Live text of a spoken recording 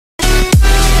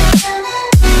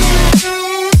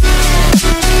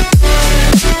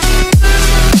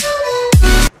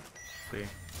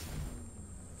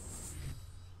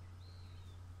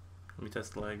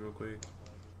test lag real quick.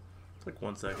 It's like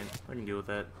 1 second. I can deal with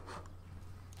that.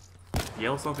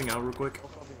 Yell something out real quick.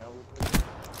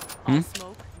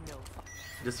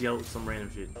 Just yell some random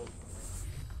shit.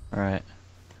 Alright.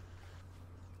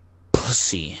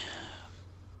 Pussy.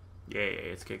 Yeah,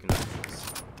 it's kicking up.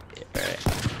 Yeah, alright.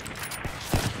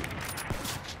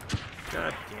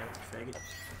 God damn it, faggot.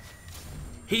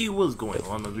 Hey, what's going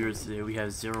on, my viewers? Today we have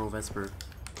Zaro Vesper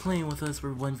playing with us.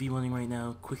 We're 1v1ing right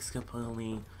now. Quick skip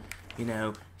only. You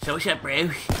know. So what's up,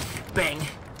 bro? Bang.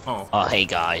 Oh, hey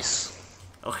guys.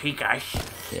 Oh, hey guys.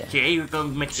 Yeah. Today we're gonna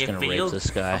make Just you gonna feel rape this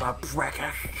guy. about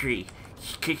Brackastry.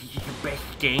 Kick is the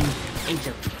best game in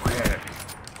the world.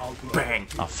 Bang.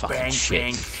 Oh, fucking bang, shit.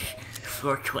 bang.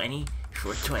 420.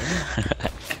 420.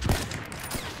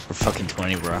 We're fucking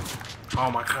 20, bro.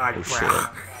 Oh my god, Oh, bro. shit.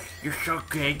 You're so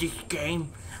good at this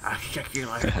game. I'll check your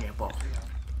life sample.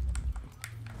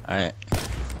 Alright.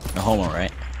 No homo,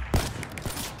 right?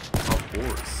 Of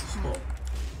course.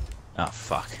 Oh,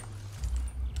 fuck.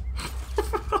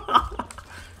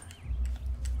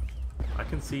 I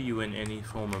can see you in any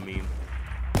homo meme.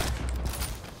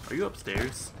 Are you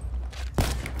upstairs?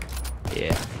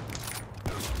 Yeah.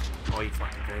 Oh, you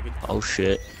fucking faggot. Oh,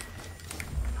 shit.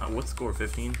 What score?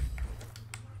 15?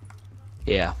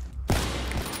 Yeah.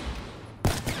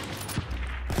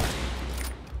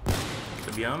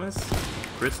 To be honest,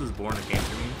 Chris was born a game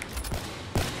for me.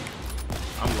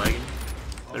 I'm lagging.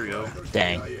 There we go.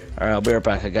 Dang. Alright, I'll be right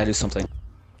back. I gotta do something.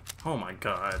 Oh my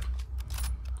god.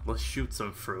 Let's shoot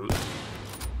some fruit.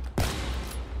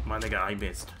 My nigga, I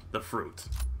missed the fruit.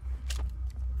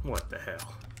 What the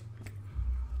hell?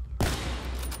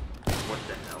 What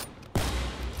the hell?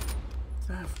 Is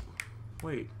that...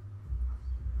 Wait.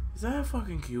 Is that a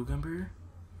fucking cucumber?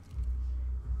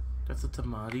 That's a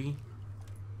tomato.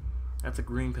 That's a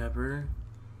green pepper.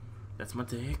 That's my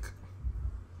dick.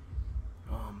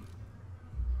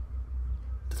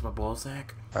 That's my ball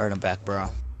sack. Alright, I'm back, bro.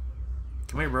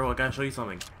 Come here, bro. I gotta show you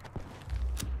something.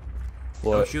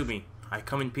 What? Don't shoot me. I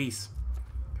come in peace.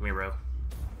 Come here, bro.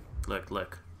 Look,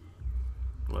 look.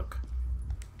 Look.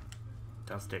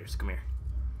 Downstairs. Come here.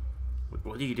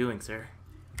 What are you doing, sir?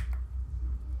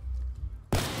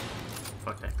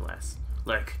 Fuck that glass.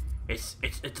 Look. It's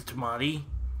a tomato.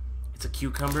 It's a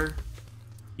cucumber.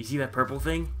 You see that purple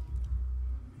thing?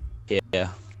 Yeah.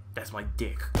 That's my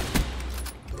dick.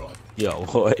 Yo,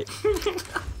 what?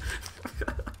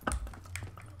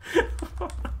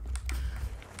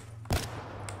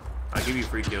 I'll give you a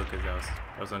free kill because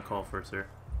that was uncalled for, sir.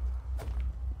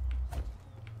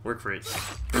 Work for it.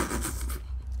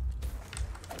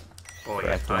 Oh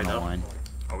yeah, tied up.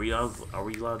 Are we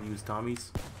allowed to use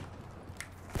Tommies?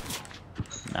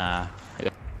 Nah.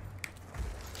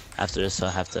 After this, I'll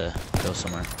have to go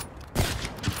somewhere.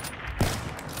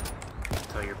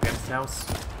 To your parents' house?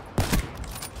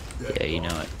 Yeah, you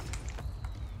know it.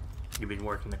 You've been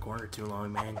working the corner too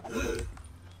long, man.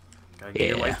 Gotta get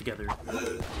your life together.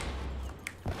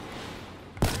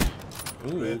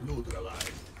 Ooh.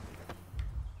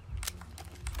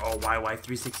 Oh,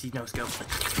 YY360 no scope.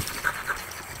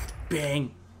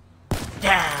 Bang!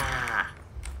 Yeah!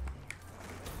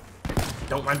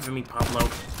 Don't run from me, Pablo.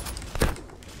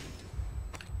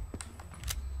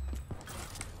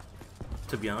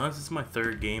 To be honest, this is my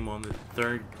third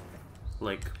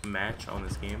match on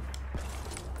this game.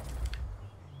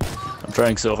 I'm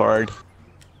trying so hard.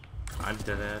 I'm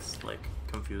deadass, like,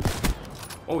 confused.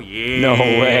 Oh yeah! No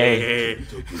way!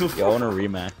 Yo, I want a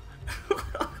rematch.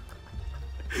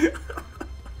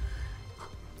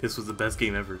 This was the best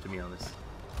game ever, to be honest.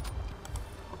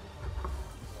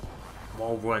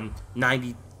 Wall run,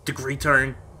 90-degree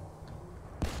turn.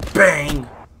 Bang!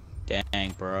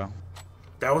 Dang, bro.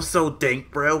 That was so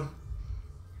dank, bro.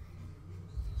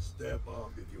 Step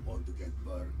up if you want to get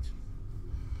burnt.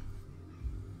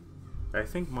 I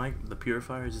think the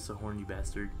Purifier is just a horny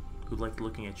bastard who likes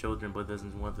looking at children but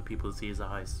doesn't want the people to see his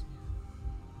eyes.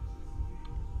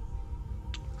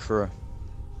 True.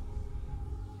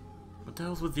 What the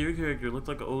hell's with your character? Looked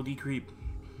like an OD creep.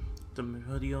 The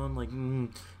hoodie on, like,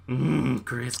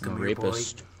 Chris, come here,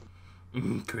 Rapist.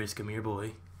 boy. Chris, come here,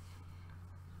 boy.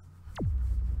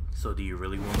 So, do you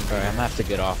really want to? Alright, I'm gonna have to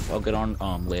get off. I'll get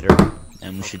on later,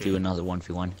 and we should do another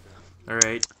 1v1.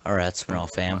 Alright. Alright, that's been all,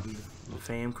 fam.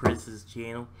 Fam, Chris's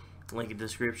channel, link in the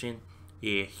description.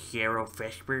 Yeah, Zaro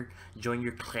Vesper. Join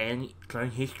your clan,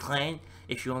 his clan.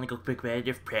 If you want to go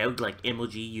competitive, proud like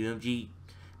MLG, UMG,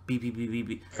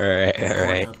 BBBBB.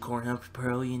 Alright. Cornhub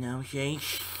Pro, you know what I'm saying?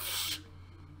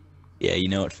 Yeah, you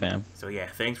know it, fam. So yeah,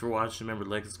 thanks for watching. Remember to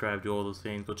like, subscribe, do all those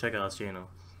things. Go check out his channel.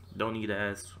 Don't need to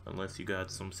ask unless you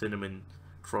got some cinnamon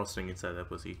frosting inside that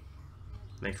pussy.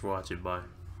 Thanks for watching. Bye.